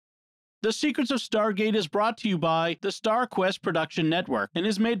The Secrets of Stargate is brought to you by the StarQuest Production Network and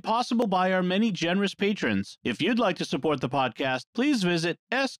is made possible by our many generous patrons. If you'd like to support the podcast, please visit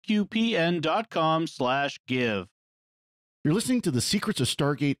sqpn.com/give. You're listening to The Secrets of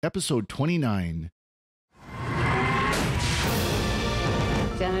Stargate, episode 29.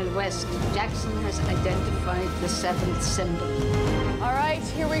 Janet West, Jackson has identified the seventh symbol. All right,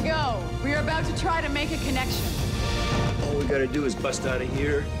 here we go. We are about to try to make a connection. All we gotta do is bust out of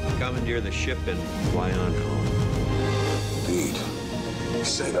here, commandeer the ship, and fly on home. Indeed. You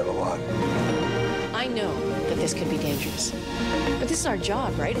say that a lot. I know that this could be dangerous. But this is our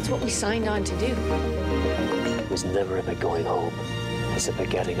job, right? It's what we signed on to do. It was never about going home. It's about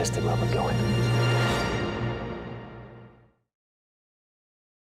getting us to where we're going.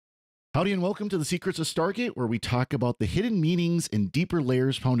 Howdy and welcome to The Secrets of Stargate, where we talk about the hidden meanings and deeper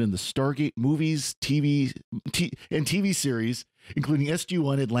layers found in the Stargate movies, TV series, including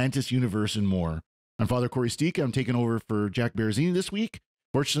SG-1, Atlantis Universe, and more. I'm Father Cory Steek. I'm taking over for Jack Barazini this week.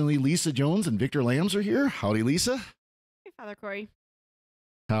 Fortunately, Lisa Jones and Victor Lambs are here. Howdy, Lisa. Hey, Father Cory.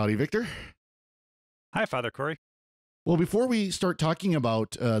 Howdy, Victor. Hi, Father Cory. Well, before we start talking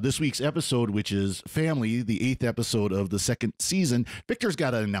about this week's episode, which is Family, the 8th episode of the 2nd season, Victor's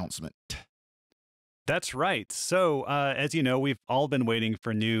got an announcement. That's right. So, as you know, we've all been waiting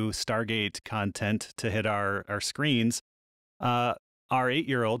for new Stargate content to hit our screens. Our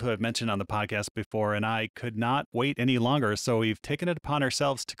 8-year-old, who I've mentioned on the podcast before, and I could not wait any longer. So we've taken it upon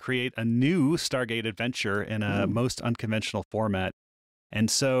ourselves to create a new Stargate adventure in a most unconventional format.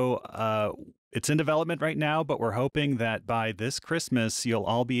 And so it's in development right now, but we're hoping that by this Christmas, you'll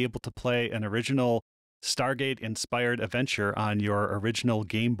all be able to play an original Stargate-inspired adventure on your original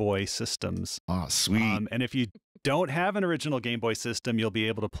Game Boy systems. Oh, sweet. And if you don't have an original Game Boy system, you'll be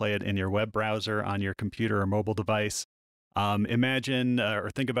able to play it in your web browser, on your computer or mobile device. Imagine or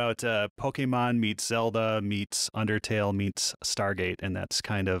think about Pokemon meets Zelda meets Undertale meets Stargate, and that's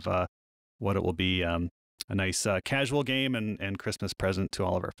kind of what it will be. A nice casual game and Christmas present to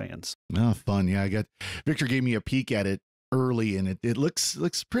all of our fans. Oh, fun. Yeah, Victor gave me a peek at it early, and it looks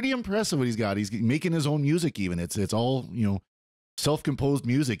pretty impressive what he's got. He's making his own music even. It's all, self-composed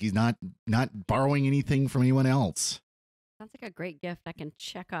music. He's not borrowing anything from anyone else. Sounds like a great gift. I can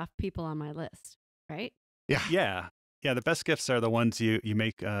check off people on my list, right? Yeah. The best gifts are the ones you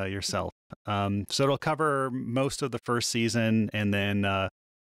make yourself. So it'll cover most of the first season, and then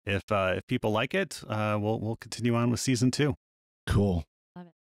if people like it, we'll continue on with season 2. Cool. Love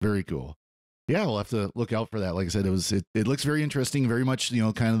it. Very cool. Yeah, we'll have to look out for that. Like I said, it looks very interesting, very much,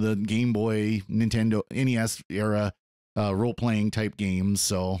 kind of the Game Boy, Nintendo, NES era role-playing type games.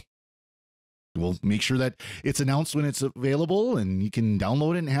 So we'll make sure that it's announced when it's available and you can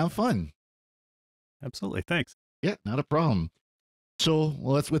download it and have fun. Absolutely. Thanks. Yeah, not a problem. So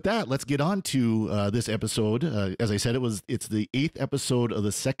let's get on to this episode. As I said, it's the 8th episode of the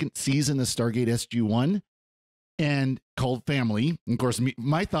 2nd season of Stargate SG-1, and called Family. And of course,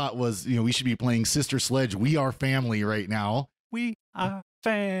 my thought was, we should be playing Sister Sledge, We Are Family right now. We are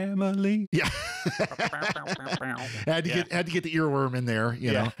family. Yeah. had to get the earworm in there,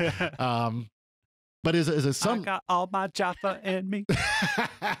 you know. But as a I got all my Jaffa in me.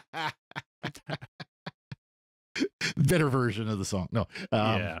 Better version of the song. No.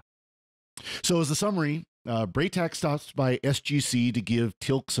 Yeah. So as a summary, Braytak stops by SGC to give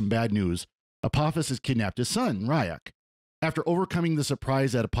Teal'c some bad news. Apophis has kidnapped his son, Ryak. After overcoming the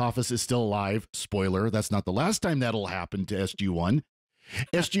surprise that Apophis is still alive, spoiler, that's not the last time that'll happen to SG-1,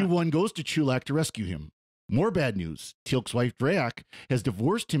 SG-1 goes to Chulak to rescue him. More bad news. Teal'c's wife, Ryak, has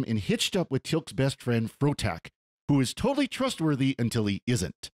divorced him and hitched up with Teal'c's best friend, Frotak, who is totally trustworthy until he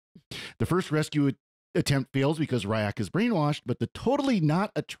isn't. The first rescue attempt fails because Ryak is brainwashed, but the totally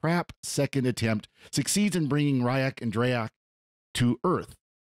not a trap second attempt succeeds in bringing Ryak and Drayak to Earth.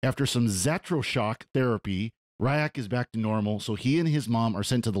 After some Zat-shock therapy, Ryak is back to normal, so he and his mom are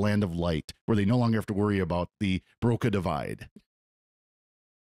sent to the Land of Light, where they no longer have to worry about the Broca Divide.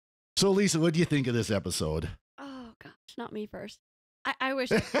 So, Lisa, what do you think of this episode? Oh, gosh, not me first. I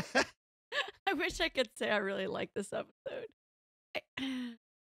wish I wish I could say I really like this episode.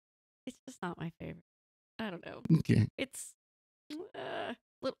 It's just not my favorite. I don't know. Okay. It's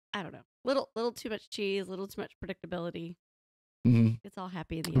little. I don't know. Little too much cheese. Little too much predictability. Mm-hmm. It's all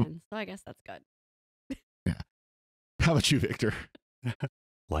happy in the end, so I guess that's good. Yeah. How about you, Victor?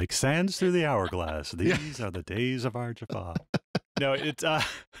 Like sands through the hourglass, these are the days of our Jaffa. No, it's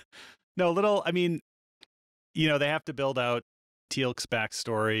little. I mean, they have to build out Teal'c's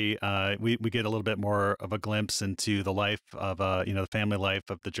backstory. We get a little bit more of a glimpse into the life of the family life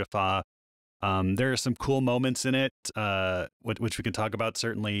of the Jaffa. There are some cool moments in it, which we can talk about.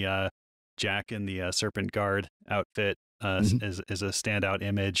 Certainly, Jack in the Serpent Guard outfit is a standout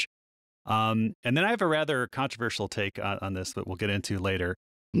image. And then I have a rather controversial take on this that we'll get into later.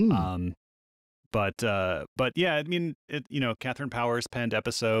 But yeah, I mean, Catherine Powers penned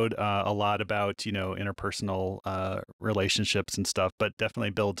episode a lot about, interpersonal relationships and stuff, but definitely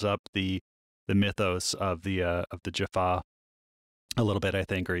builds up the mythos of the Jaffa a little bit, I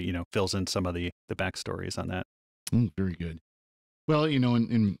think, or, fills in some of the backstories on that. Very good. Well,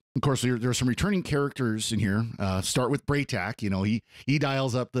 and of course, there are some returning characters in here. Start with Brainwashed. He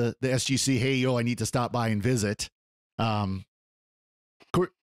dials up the SGC. Hey, yo, I need to stop by and visit.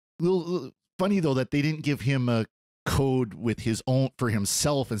 Little funny though that they didn't give him a code with his own for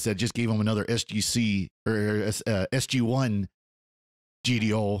himself. Instead, just gave him another SGC or SG1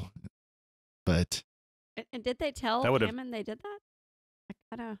 GDO. But and did they tell Hammond they did that? I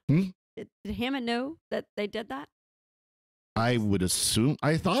kind of did Hammond know that they did that? I would assume.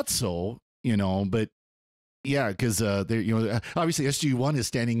 I thought so. But yeah, because obviously SG1 is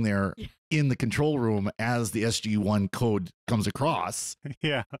standing there in the control room as the SG1 code comes across.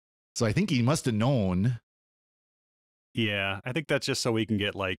 Yeah. So I think he must have known. Yeah, I think that's just so we can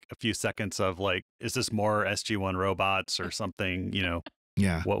get like a few seconds of like, is this more SG1 robots or something?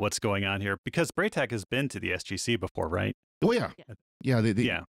 Yeah. What's going on here? Because Braytac has been to the SGC before, right? Oh yeah,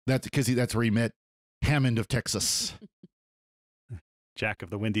 yeah. That's because that's where he met Hammond of Texas. Jack of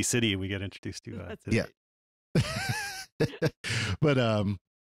the Windy City. We get introduced to. Today. Yeah. But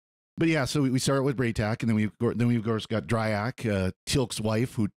yeah, so we start with Braytac, and then we of course got Teal'c, Teal'c's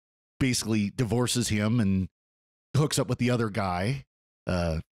wife, who basically divorces him and hooks up with the other guy,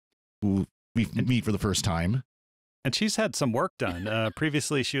 who we meet for the first time. And she's had some work done.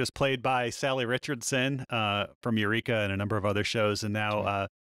 Previously, she was played by Sally Richardson from Eureka and a number of other shows, and now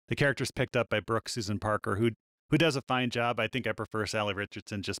the character's picked up by Brooke Susan Parker, who does a fine job. I think I prefer Sally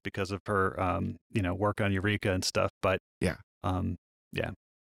Richardson just because of her, work on Eureka and stuff. But yeah.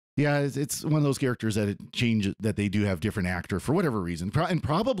 Yeah, it's one of those characters that it changes, that they do have different actor for whatever reason. And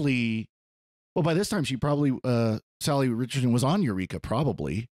probably, well, by this time, Sally Richardson was on Eureka,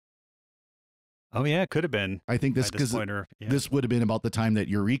 probably. Oh, yeah, it could have been. I think this would have been about the time that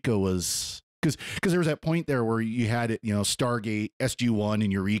Eureka was, because there was that point there where you had it, Stargate, SG1,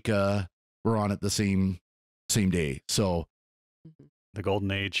 and Eureka were on at the same day. So the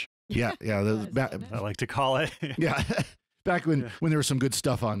golden age. Yeah. I like to call it. Yeah. Back when there was some good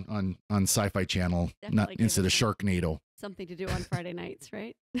stuff on Sci-Fi Channel, not instead of Sharknado. Something to do on Friday nights,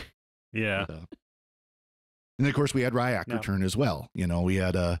 right? Yeah. And of course we had Ryak return as well. We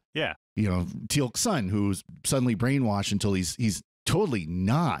had Teal'c's son, who's suddenly brainwashed until he's totally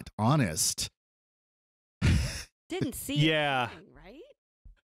not honest. Didn't see anything, right?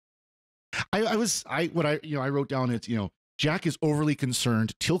 I wrote down it's Jack is overly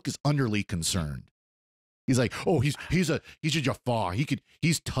concerned, Teal'c is underly concerned. He's like, oh, he's a Jaffa.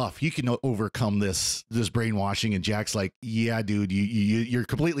 He's tough. He can overcome this brainwashing. And Jack's like, yeah, dude, you're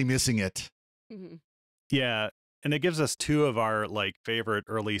completely missing it. Mm-hmm. Yeah, and it gives us two of our like favorite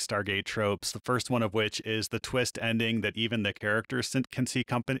early Stargate tropes. The first one of which is the twist ending that even the characters can see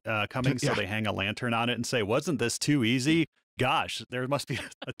coming, so they hang a lantern on it and say, "Wasn't this too easy? Gosh, there must be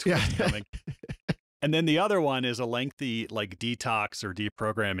a twist coming." And then the other one is a lengthy like detox or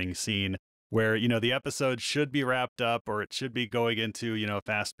deprogramming scene where, the episode should be wrapped up or it should be going into, a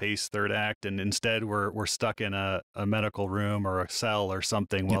fast-paced third act. And instead we're stuck in a medical room or a cell or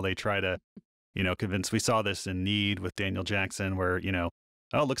something while they try to, convince. We saw this in Need with Daniel Jackson where,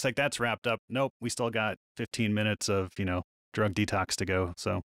 oh, looks like that's wrapped up. Nope, we still got 15 minutes of, drug detox to go.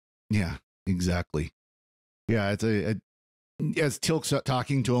 So. Yeah, exactly. Yeah, it's as Teal'c's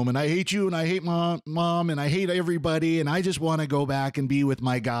talking to him, and I hate you, and I hate mom, and I hate everybody, and I just want to go back and be with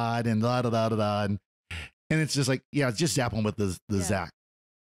my God, and da da da da da. And it's just like, just zap him with the Zat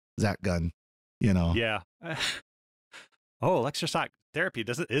gun, Yeah. Oh, electroshock therapy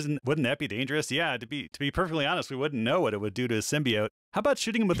wouldn't that be dangerous? Yeah, to be perfectly honest, we wouldn't know what it would do to a symbiote. How about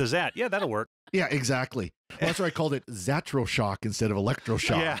shooting him with a Zat? Yeah, that'll work. Yeah, exactly. Well, that's why I called it Zat-shock instead of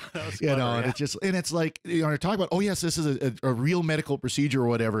electroshock. Yeah, that was clever, and it's like, they're talking about, oh yes, this is a real medical procedure or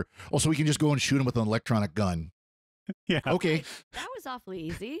whatever. Also, we can just go and shoot him with an electronic gun. Yeah. Okay. That was awfully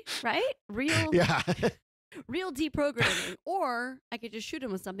easy, right? Real deprogramming. Or I could just shoot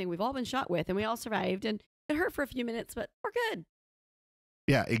him with something we've all been shot with and we all survived and it hurt for a few minutes, but we're good.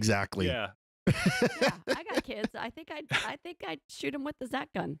 Yeah, exactly. Yeah. Yeah, I got kids. I think I'd shoot him with the Zat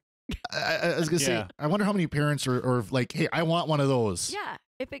gun. I was gonna say, I wonder how many parents are like, hey, I want one of those. Yeah,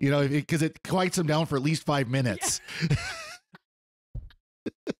 because it quiets them down for at least 5 minutes.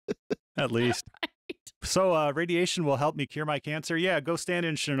 At least. Right. So radiation will help me cure my cancer. Yeah, go stand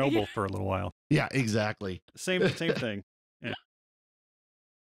in Chernobyl for a little while. Yeah, exactly. Same thing. Yeah.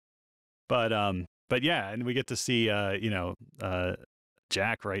 But yeah, and we get to see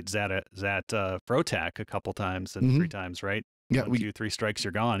Jack, right? Zat Frotak a couple times and 3 times, right? Yeah, 1, 2, 3 strikes,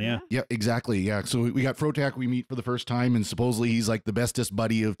 you're gone. Yeah. Yeah, exactly. Yeah. So we got Frotak we meet for the first time, and supposedly he's like the bestest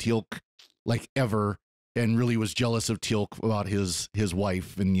buddy of Teal'c like ever, and really was jealous of Teal'c about his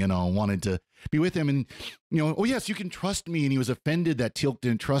wife, and wanted to be with him, and oh yes, you can trust me, and he was offended that Teal'c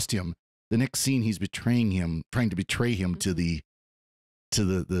didn't trust him. The next scene, he's betraying him, trying to betray him to the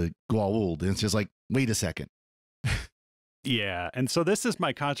Goa'uld, and it's just like, wait a second. Yeah, and so this is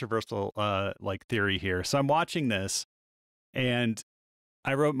my controversial theory here. So I'm watching this, and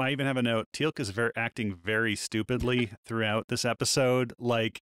I even have a note. Teal'c is acting very stupidly throughout this episode.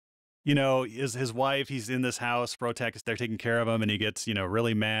 Like, his wife, he's in this house, Frotak is there taking care of him, and he gets,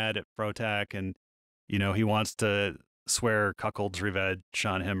 really mad at Frotak, and, he wants to swear cuckold's revenge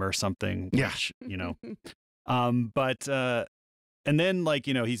on him or something. Which, and then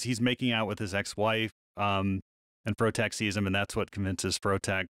he's making out with his ex-wife, and Frotak sees him, and that's what convinces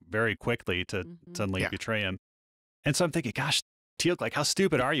Frotak very quickly to suddenly betray him. And so I'm thinking, gosh, Teal'c, like, how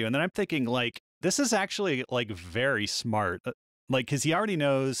stupid are you? And then I'm thinking, like, this is actually like very smart. Like, because he already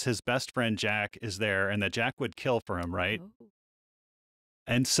knows his best friend Jack is there and that Jack would kill for him, right? Oh.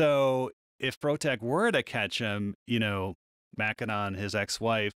 And so if Frotak were to catch him, macking on his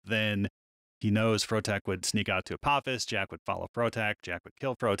ex-wife, then he knows Frotak would sneak out to Apophis, Jack would follow Frotak, Jack would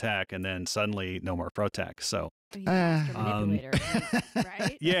kill Frotak, and then suddenly no more Frotak. So, he's a manipulator,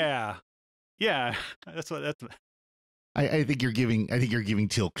 right? Yeah. That's. I think you're giving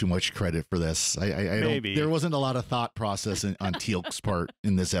Teal'c too much credit for this. I Maybe. There wasn't a lot of thought process on Teal'c's part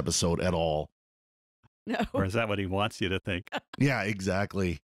in this episode at all. No. Or is that what he wants you to think? Yeah,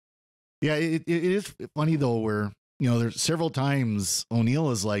 exactly. Yeah, it is funny though, where there's several times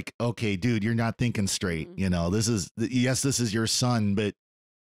O'Neill is like, okay, dude, you're not thinking straight. This is your son, but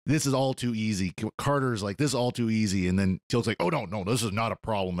this is all too easy. Carter's like, this is all too easy. And then Teal'c's like, oh, no, this is not a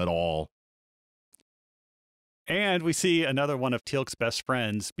problem at all. And we see another one of Teal'c's best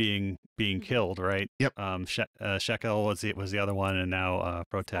friends being killed, right? Yep. Shekel was the other one, and now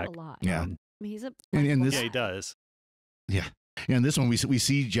Frotak. A lot. Yeah. He's a and this, yeah, he does. Yeah. And this one we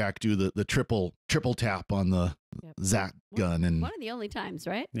see Jack do the triple tap on the Zat gun, and one of the only times,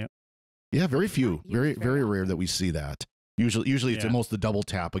 right? Yeah. Yeah, very few, very rare that we see that. Usually it's almost the double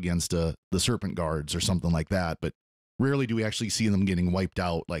tap against the serpent guards or something like that, but rarely do we actually see them getting wiped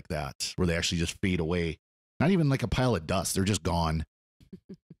out like that, where they actually just fade away. Not even like a pile of dust; they're just gone.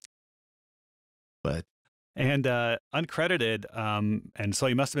 But and uncredited, and so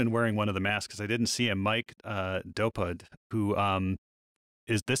he must have been wearing one of the masks because I didn't see him. Mike Dopud, who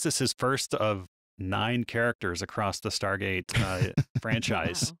is his first of 9 characters across the Stargate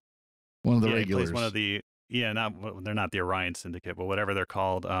franchise. Wow. One of the regulars. regulars. He plays one of the they're not the Orion Syndicate, but whatever they're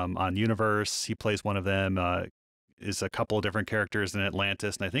called. On Universe, he plays one of them. Is a couple of different characters in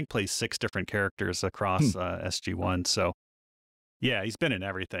Atlantis, and I think plays 6 different characters across SG-1. So yeah, he's been in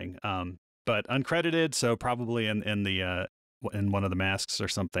everything. But uncredited, so probably in one of the masks or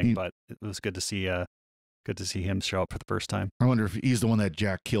something. But it was good to see him show up for the first time. I wonder if he's the one that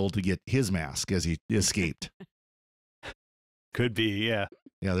Jack killed to get his mask as he escaped. Could be, yeah.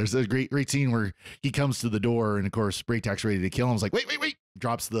 Yeah, there's a great scene where he comes to the door, and of course Braytak's ready to kill him. He's like, wait,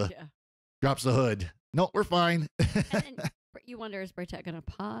 drops the hood. No, we're fine. And then you wonder, is Braytak gonna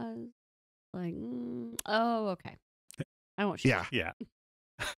pause? Like, oh, okay. I won't shoot. Yeah.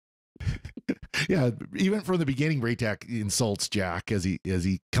 Yeah, even from the beginning, Braytak insults Jack as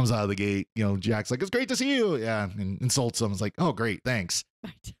he comes out of the gate. Jack's like, "It's great to see you." Yeah, and insults him. It's like, "Oh, great, thanks."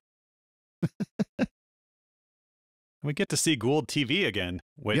 Right. We get to see Goa'uld TV again,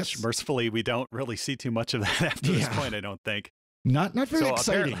 which mercifully we don't really see too much of that after this point. I don't think. Not very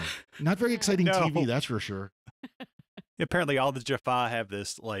exciting. Not very exciting TV, that's for sure. Apparently, all the Jaffa have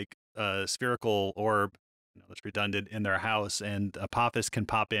this like spherical orb that's redundant in their house, and Apophis can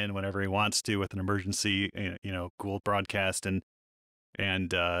pop in whenever he wants to with an emergency, Goa'uld broadcast and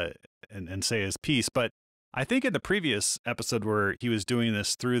say his piece. But I think in the previous episode where he was doing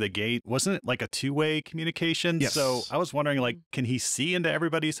this through the gate, wasn't it like a 2-way communication? Yes. So I was wondering, like, can he see into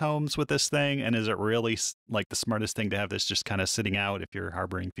everybody's homes with this thing? And is it really like the smartest thing to have this just kind of sitting out if you're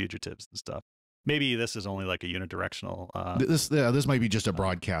harboring fugitives and stuff? Maybe this is only like a unidirectional. This might be just a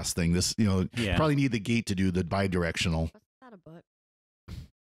broadcast thing. This, probably need the gate to do the bidirectional. What's that a book?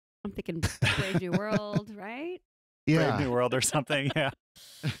 I'm thinking Brave New World, right? Yeah. Brave New World or something. Yeah.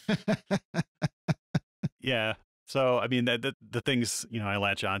 Yeah. So, I mean, the things, I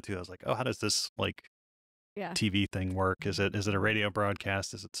latch onto, I was like, oh, how does this like Yeah. TV thing work? Is it a radio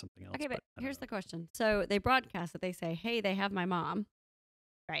broadcast? Is it something else? Okay, but I don't here's know. the question. So they broadcast it. They say, hey, they have my mom,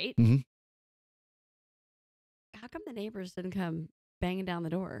 right? Mm-hmm. How come the neighbors didn't come banging down the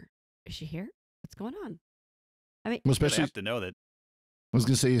door? Is she here? What's going on? I mean, Well, They especially, have to know that. I was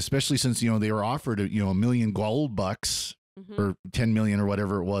going to say, especially since, they were offered, $1 million gold bucks or 10 million or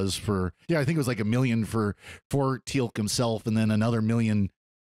whatever it was for, I think it was like $1 million for Teal'c himself, and then another $1 million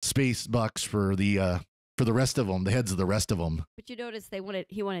space bucks for the rest of them, the heads of the rest of them. but you notice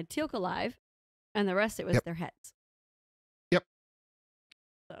he wanted Teal'c alive, and the rest it was their heads. Yep.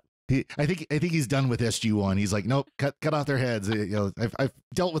 So. I think he's done with SG-1. He's like, nope, cut off their heads. I've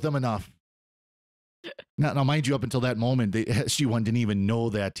dealt with them enough. Now, mind you, up until that moment, the SG-1 didn't even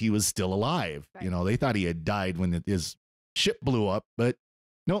know that he was still alive. Right. They thought he had died when his ship blew up, but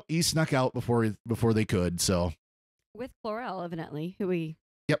no, he snuck out before they could. So With Chlorel, evidently, who we...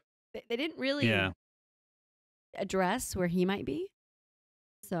 Yep. They didn't really address where he might be.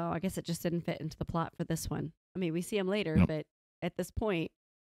 So I guess it just didn't fit into the plot for this one. I mean, we see him later, Nope. but at this point,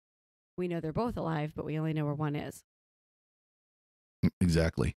 we know they're both alive, but we only know where one is.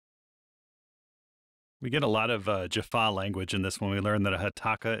 exactly. We get a lot of Jaffa language in this one. We learn that a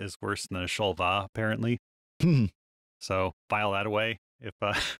Hataka is worse than a Shulva, apparently. So file that away if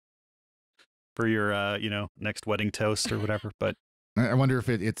for your next wedding toast or whatever. But I wonder if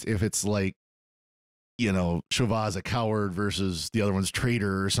it's like, Shuvah's a coward versus the other one's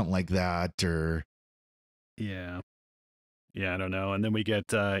traitor or something like that, or yeah, I don't know. And then we get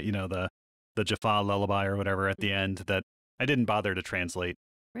the Jaffa lullaby or whatever at the end that I didn't bother to translate.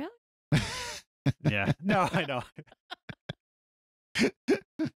 Really? Yeah, no, I know. Did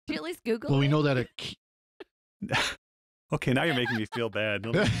you at least Google well, we it? know that Okay, now you're making me feel bad.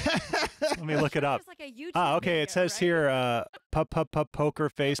 Let me look it up. It's like a YouTube Okay, video, it says right? here, poker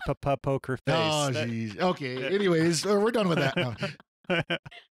face, poker face. Oh, jeez. Okay. Anyways, we're done with that now.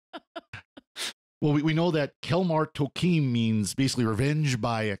 Well, we know that Kelmar Tokim means basically revenge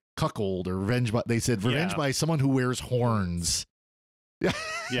by a cuckold, or revenge by someone who wears horns.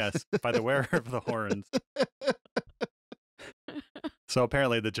 Yes, by the wearer of the horns. So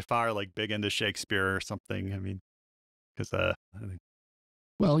apparently the Jaffa are like big into Shakespeare or something. I mean, because I think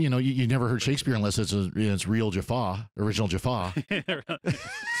Well, you never heard Shakespeare unless it's real Jaffa, original Jaffa.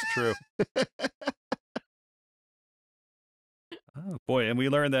 it's true. Oh boy, and we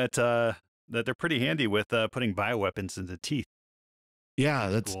learned that they're pretty handy with putting bioweapons into teeth. Yeah,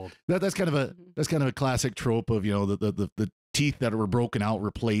 that's kind of a classic trope of the teeth that were broken out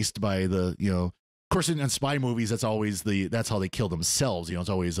replaced by the of course in spy movies that's how they kill themselves. It's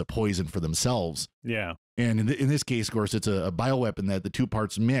always a poison for themselves. Yeah. And in this case, of course, it's a bioweapon that the two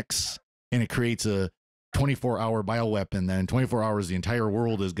parts mix, and it creates a 24-hour bioweapon. Then in 24 hours, the entire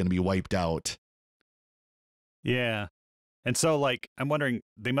world is going to be wiped out. Yeah. And so, like, I'm wondering,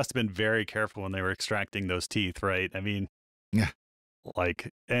 they must have been very careful when they were extracting those teeth, right? I mean, yeah.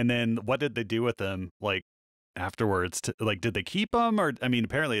 Like, and then what did they do with them, like, afterwards? Did they keep them? Or, I mean,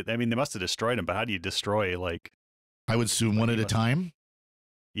 apparently, they must have destroyed them, but how do you destroy, like... I would assume one at a time.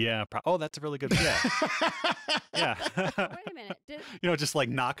 Yeah. Oh, that's a really good... Yeah. Yeah. Wait a minute. Just like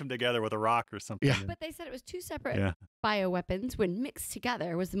knock them together with a rock or something. Yeah. But they said it was two separate bioweapons when mixed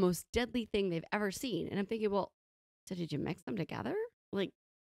together was the most deadly thing they've ever seen. And I'm thinking, well, so did you mix them together? Like,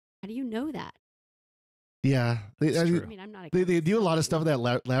 how do you know that? Yeah. I mean, I'm not. They do a lot of stuff in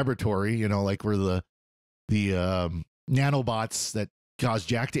that laboratory, like where the nanobots that caused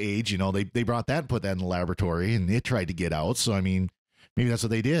Jack to age, they brought that and put that in the laboratory, and it tried to get out. So, I mean, maybe that's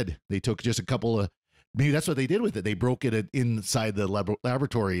what they did. They took just a couple of, maybe that's what they did with it. They broke it inside the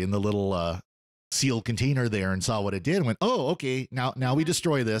laboratory in the little sealed container there and saw what it did and went, oh, okay, now we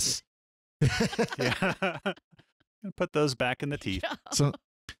destroy this. Yeah. Put those back in the teeth. So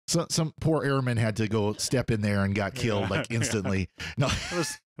some poor airman had to go step in there and got killed like instantly. No,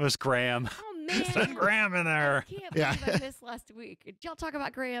 it was Graham. Oh man, send Graham in there. I can't believe I missed last week. Did y'all talk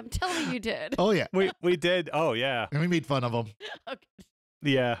about Graham? Tell me you did. Oh yeah, we did. Oh yeah, and we made fun of him. Okay.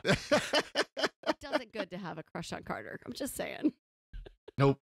 Yeah. It doesn't good to have a crush on Carter. I'm just saying.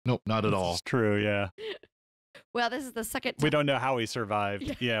 Nope, not at all. It's true. Yeah. Well, this is the second time. We don't know how he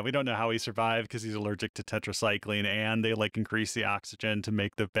survived. Yeah, we don't know how he survived because he's allergic to tetracycline, and they like increase the oxygen to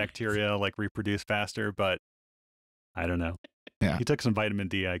make the bacteria like reproduce faster. But I don't know. Yeah, he took some vitamin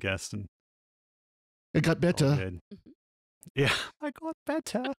D, I guess, and it got better. Yeah, I got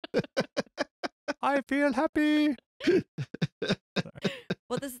better. I feel happy.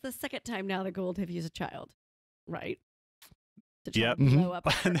 Well, this is the second time now the Gould have used a child, right? To Yep. blow up.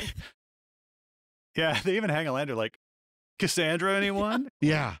 Yeah, they even hang a lander like, Cassandra, anyone?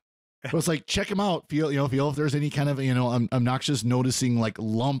 Yeah. But it's like, check him out. Feel if there's any kind of, obnoxious noticing like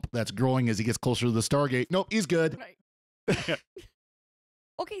lump that's growing as he gets closer to the Stargate. Nope, he's good. Right.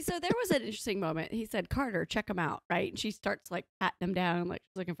 Okay, so there was an interesting moment. He said, Carter, check him out, right? And she starts like patting him down like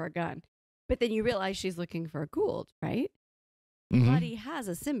she's looking for a gun. But then you realize she's looking for a Gould, right? Mm-hmm. But he has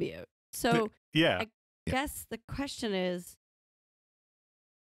a symbiote. So I guess the question is,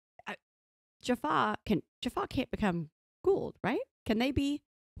 Jaffa can't become Gould, right? Can they be?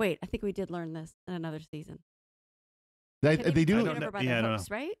 Wait, I think we did learn this in another season. They do. Over by their hooks,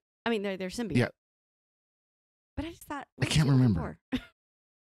 right? I mean, they're symbiote. Yeah. But I just thought I can't remember.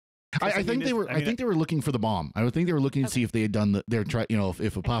 I think they were. I think they were looking for the bomb. I would think they were looking to see if they had done their try.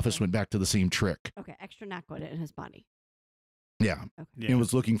 If Apophis went back to the same trick. Okay, extra naquid in his body. Yeah. Okay. It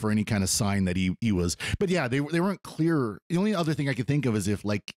was looking for any kind of sign that he was. But yeah, they weren't clear. The only other thing I could think of is if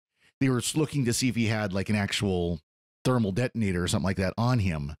like they were looking to see if he had like an actual thermal detonator or something like that on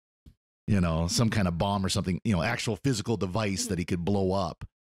him. Some kind of bomb or something. Actual physical device that he could blow up.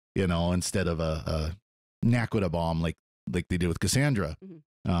 Instead of a naquid bomb like they did with Cassandra. Mm-hmm.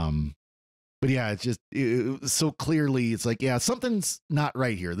 But yeah, it's just so clearly it's like, yeah, something's not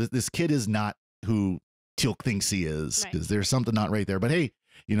right here. This kid is not who Teal'c thinks he is, because there's something not right there. But hey,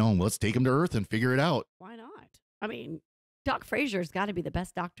 let's take him to Earth and figure it out. Why not? I mean, Doc Frazier's got to be the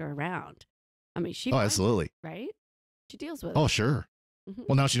best doctor around. I mean, she absolutely right. She deals with. Oh, sure. Mm-hmm.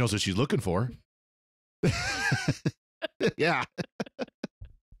 Well, now she knows what she's looking for. Yeah.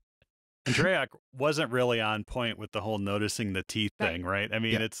 And Dreyak wasn't really on point with the whole noticing the teeth thing, right? I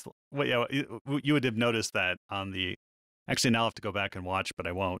mean, it's you would have noticed that on the. Actually, now I'll have to go back and watch, but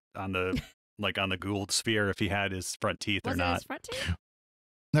I won't on the on the Gould sphere if he had his front teeth or not. His front teeth?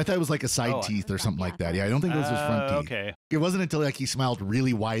 I thought it was like a side teeth or something like that. Yeah, I don't think it was his front teeth. Okay. It wasn't until like he smiled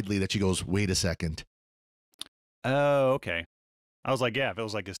really widely that she goes, "Wait a second." Oh, okay. I was like, yeah, if it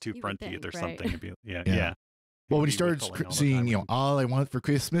was like his two front teeth or something, it'd be, yeah. Well, when he started seeing, all I want for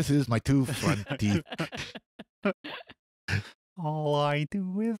Christmas is my two front teeth. All I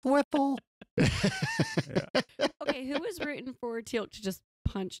do is whistle. Okay, who was rooting for Teal'c to just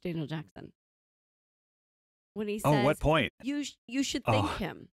punch Daniel Jackson? When he says, what point? You should thank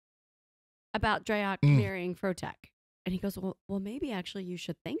him about Dreyak marrying Frotek. And he goes, well, maybe actually you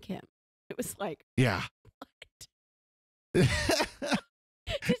should thank him. It was like, yeah. What? Did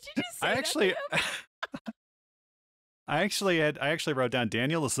you just say I actually wrote down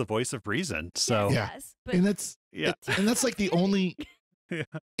Daniel is the voice of reason. So yes, but and that's like the only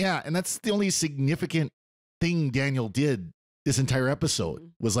and that's the only significant thing Daniel did this entire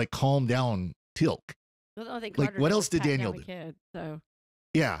episode was like calm down Teal'c. Like what else did Daniel do? Kid, so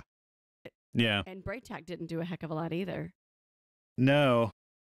yeah. And Braytac didn't do a heck of a lot either. No.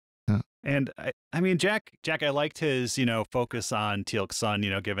 And I mean, Jack, I liked his, focus on Teal'c's son,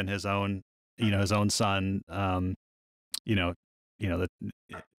 given his own, his own son, the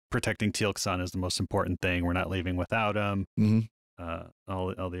protecting Teal'c's son is the most important thing. We're not leaving without him. Mm-hmm.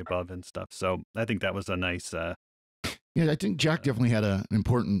 All the above and stuff. So I think that was a nice. I think Jack definitely had an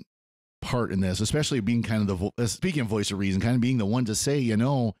important part in this, especially being kind of speaking of voice of reason, kind of being the one to say,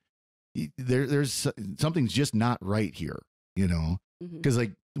 there's something's just not right here, because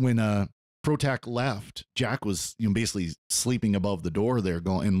like when Protac left, Jack was basically sleeping above the door there,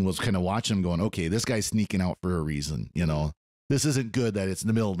 going and was kind of watching him, going, okay, this guy's sneaking out for a reason. This isn't good that it's in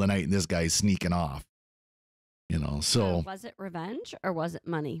the middle of the night and this guy's sneaking off. So was it revenge or was it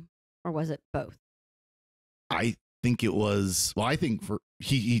money or was it both? I think it was. Well, I think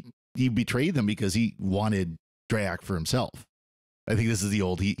he betrayed them because he wanted Dreyak for himself. I think this is the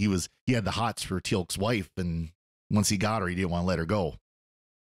old he had the hots for Teal'c's wife, and once he got her, he didn't want to let her go.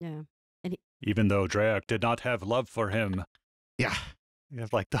 Yeah. Even though Dreyak did not have love for him. Yeah. You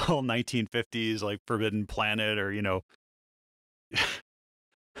have like the whole 1950s, like Forbidden Planet, or,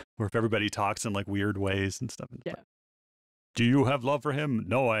 where if everybody talks in like weird ways and stuff. Yeah. Do you have love for him?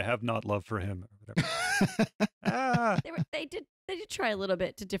 No, I have not love for him. Or whatever. They did try a little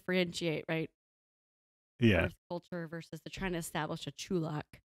bit to differentiate, right? Yeah. Earth culture versus they're trying to establish a Chulak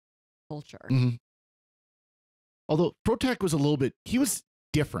culture. Mm-hmm. Although Protac was he was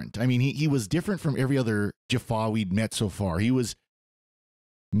different. I mean, he was different from every other Jaffa we'd met so far. He was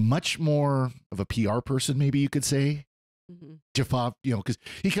much more of a PR person, maybe you could say. Mm-hmm. Jaffa, because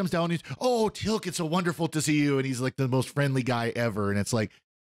he comes down and he's, oh, Teal'c, it's so wonderful to see you. And he's like the most friendly guy ever. And it's like,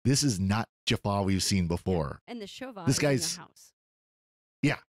 this is not Jaffa we've seen before. And the Shova this guy's in the house.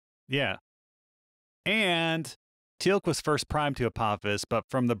 Yeah. Yeah. And Teal'c was first primed to Apophis, but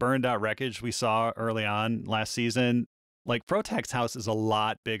from the burned out wreckage we saw early on last season, like Protac's house is a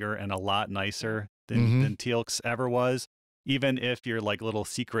lot bigger and a lot nicer than Teal'c's ever was. even if your like little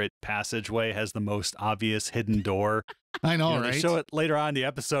secret passageway has the most obvious hidden door. I know, They right? show it later on in the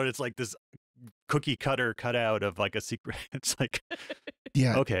episode. It's like this cookie cutter cutout of like a secret. It's like,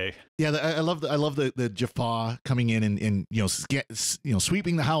 Yeah. okay. Yeah, I love the Jaffa coming in and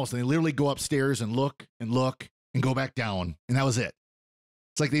sweeping the house, and they literally go upstairs and look and go back down, and that was it.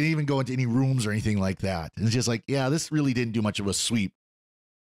 It's like they didn't even go into any rooms or anything like that. And it's just like, yeah, this really didn't do much of a sweep.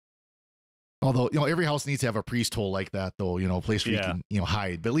 Although, every house needs to have a priest hole like that, though, a place where you can,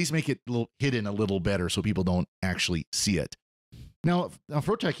 hide, but at least make it hidden a little better so people don't actually see it. Now,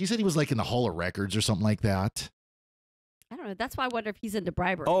 Frotech, he said he was like in the Hall of Records or something like that. I don't know. That's why I wonder if he's into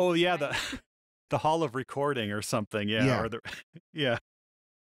bribery. Oh yeah, right? the Hall of Recording or something. Yeah. Yeah. Or yeah.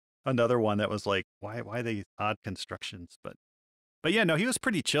 Another one that was like, why these odd constructions? But yeah, no, he was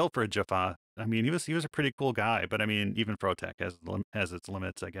pretty chill for a Jaffa. I mean, he was a pretty cool guy, but I mean, even Frotech has its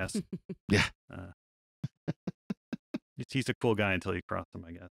limits, I guess. Yeah. He's a cool guy until you cross him,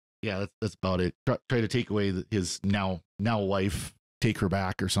 I guess. Yeah, that's about it. Try to take away his now wife, take her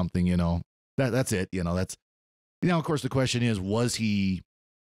back or something, That's it, that's. Of course, the question is, was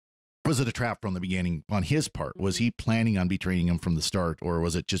it a trap from the beginning on his part? Was he planning on betraying him from the start, or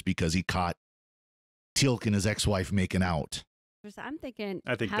was it just because he caught Teal'c and his ex-wife making out? I'm thinking,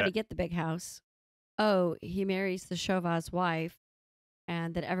 I think how to get the big house. Oh, he marries the Chauvin's wife,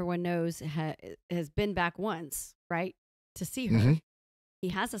 and that everyone knows has been back once, right, to see her. Mm-hmm. He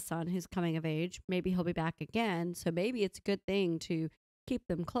has a son who's coming of age. Maybe he'll be back again. So maybe it's a good thing to keep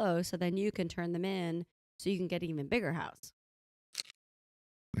them close, so then you can turn them in, so you can get an even bigger house.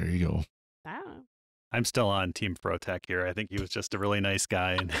 There you go. I don't know. I'm still on Team Frotech here. I think he was just a really nice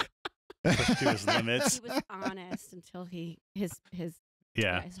guy and pushed to his limits. He was honest until his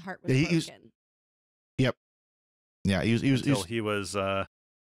heart was broken. Yep. Yeah, he was until he was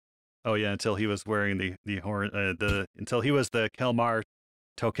until he was wearing the horn until he was the Kelmar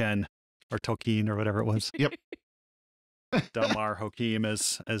Token or Tokeen or whatever it was. Yep. Delmar Hakim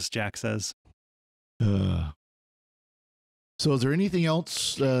as Jack says. So is there anything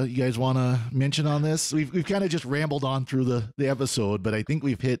else you guys want to mention on this? We've kind of just rambled on through the episode, but I think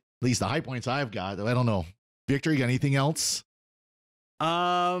we've hit at least the high points I've got. I don't know. Victor, you got anything else?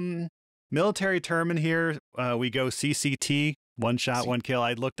 Military term in here. We go CCT, one shot, one kill.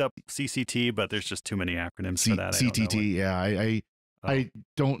 I looked up CCT, but there's just too many acronyms for that. CTT, yeah. I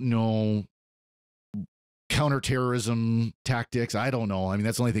don't know. Counterterrorism tactics. I don't know. I mean,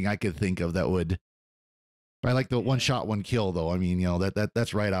 that's the only thing I could think of that would. I like the one shot, one kill, though. I mean,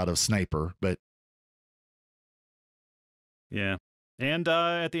 that's right out of Sniper, but. Yeah. And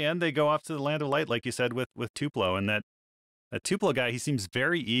at the end, they go off to the Land of Light, like you said, with Tupelo. And that Tupelo guy, he seems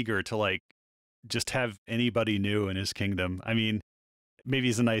very eager to, like, just have anybody new in his kingdom. I mean, maybe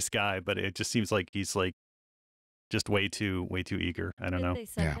he's a nice guy, but it just seems like he's, like, just way too eager. I don't know. They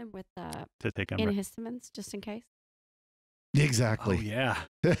sent him with to take antihistamines just in case. Exactly. Oh, yeah.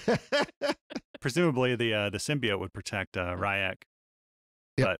 Presumably the symbiote would protect Ryak.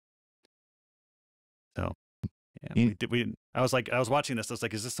 Yep. But so yeah, I was watching this. I was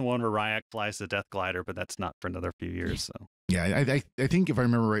like, is this the one where Ryak flies the Death Glider? But that's not for another few years. So yeah, I think if I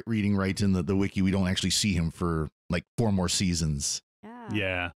remember reading right in the wiki, we don't actually see him for like 4 more seasons.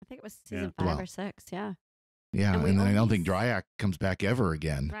 Yeah. I think it was season 5 or 6. Yeah. Yeah, and then I don't think Dryak comes back ever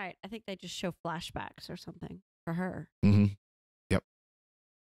again. Right. I think they just show flashbacks or something for her. Mm-hmm. Yep.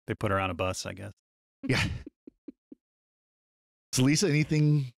 They put her on a bus, I guess. Yeah. So Lisa,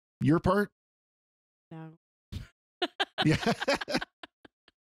 anything your part? No. Yeah.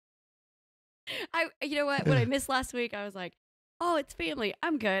 You know what? When I missed last week, I was like, oh, it's family.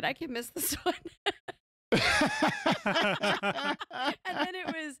 I'm good. I can miss this one. And then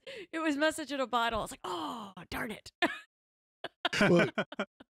it was message in a bottle. I was like, oh, darn it. Well,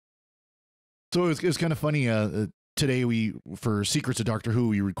 so it was kind of funny. Today for Secrets of Doctor Who,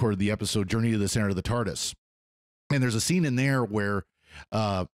 we recorded the episode Journey to the Center of the TARDIS. And there's a scene in there where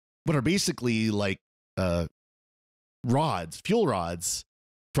what are basically like fuel rods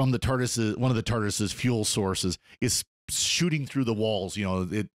from the TARDIS, one of the TARDIS's fuel sources is shooting through the walls.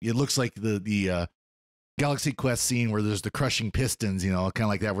 It looks like the Galaxy Quest scene where there's the crushing pistons, kind of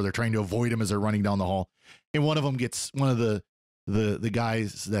like that, where they're trying to avoid them as they're running down the hall. And one of them gets one of the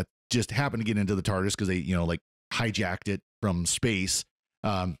guys that just happened to get into the TARDIS because they, like hijacked it from space,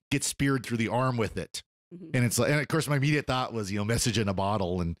 gets speared through the arm with it. Mm-hmm. And it's like, and of course my immediate thought was, message in a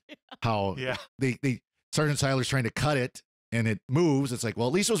bottle and how they Sergeant Siler's trying to cut it and it moves. It's like, well,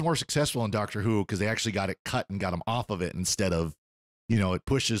 at least it was more successful in Doctor Who because they actually got it cut and got him off of it instead of, it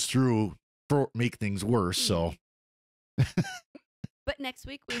pushes through make things worse. So but next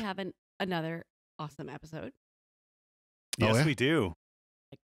week we have another awesome episode. Yes, we do.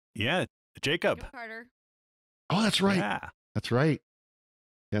 Yeah, Jacob. Carter. Oh, that's right. Yeah. That's right.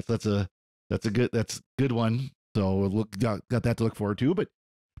 Yes, that's a good one. So we'll got that to look forward to. But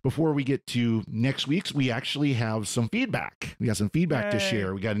before we get to next week's, we actually have some feedback. We got some feedback to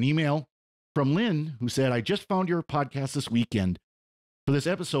share. We got an email from Lynn who said, I just found your podcast this weekend for this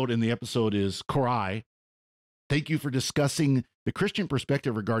episode, and the episode is Cory. Thank you for discussing the Christian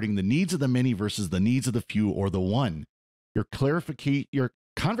perspective regarding the needs of the many versus the needs of the few or the one. Your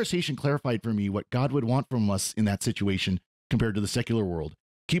conversation clarified for me what God would want from us in that situation compared to the secular world.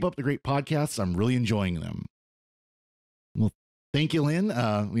 Keep up the great podcasts. I'm really enjoying them. Well, thank you, Lynn.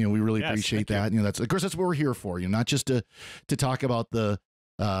 We really appreciate that. That's of course that's what we're here for. Not just to talk about the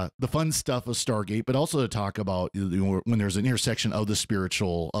fun stuff of Stargate, but also to talk about when there's an intersection of the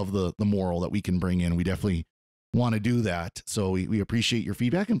spiritual, of the moral that we can bring in. We definitely want to do that. So we appreciate your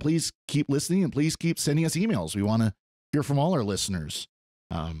feedback, and please keep listening, and please keep sending us emails. We want to hear from all our listeners.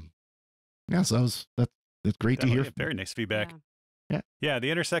 So that's great to hear. Very nice feedback. Yeah,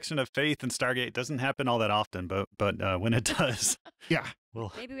 the intersection of faith and Stargate doesn't happen all that often, but when it does,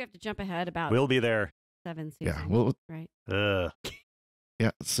 well, maybe we have to jump ahead about. We'll be there. 7 seasons. Yeah, well, right.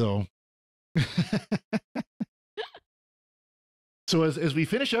 Yeah, so. So as we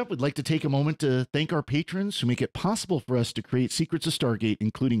finish up, we'd like to take a moment to thank our patrons who make it possible for us to create Secrets of Stargate,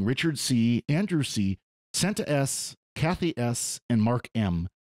 including Richard C., Andrew C., Santa S., Kathy S., and Mark M.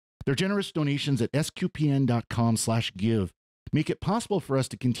 Their generous donations at sqpn.com/give make it possible for us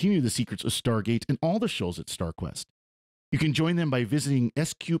to continue the Secrets of Stargate and all the shows at StarQuest. You can join them by visiting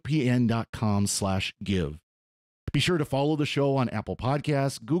sqpn.com/give. Be sure to follow the show on Apple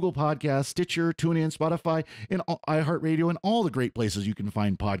Podcasts, Google Podcasts, Stitcher, TuneIn, Spotify, and iHeartRadio, and all the great places you can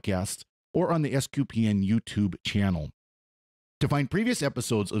find podcasts, or on the SQPN YouTube channel. To find previous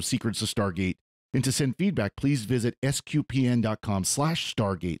episodes of Secrets of Stargate and to send feedback, please visit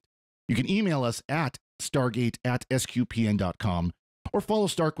sqpn.com/Stargate. You can email us at stargate@sqpn.com or follow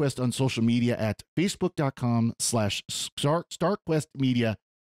StarQuest on social media at facebook.com/StarQuestMedia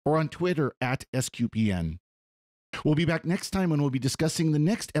or on Twitter at SQPN. We'll be back next time when we'll be discussing the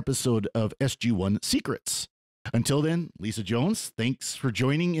next episode of SG-1 Secrets. Until then, Lisa Jones, thanks for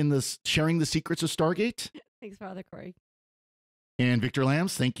joining in this sharing the secrets of Stargate. Thanks, Father Cory. And Victor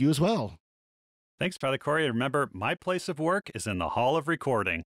Lambs, thank you as well. Thanks, Father Cory. Remember, my place of work is in the hall of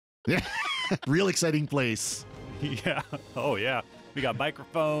recording. Yeah, real exciting place. Yeah. Oh, yeah. We got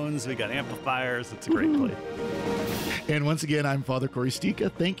microphones. We got amplifiers. It's a great place. And once again, I'm Father Cory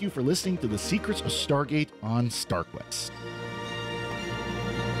Stika. Thank you for listening to the Secrets of Stargate on StarQuest.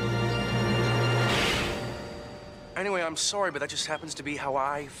 Anyway, I'm sorry, but that just happens to be how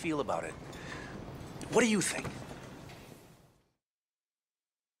I feel about it. What do you think?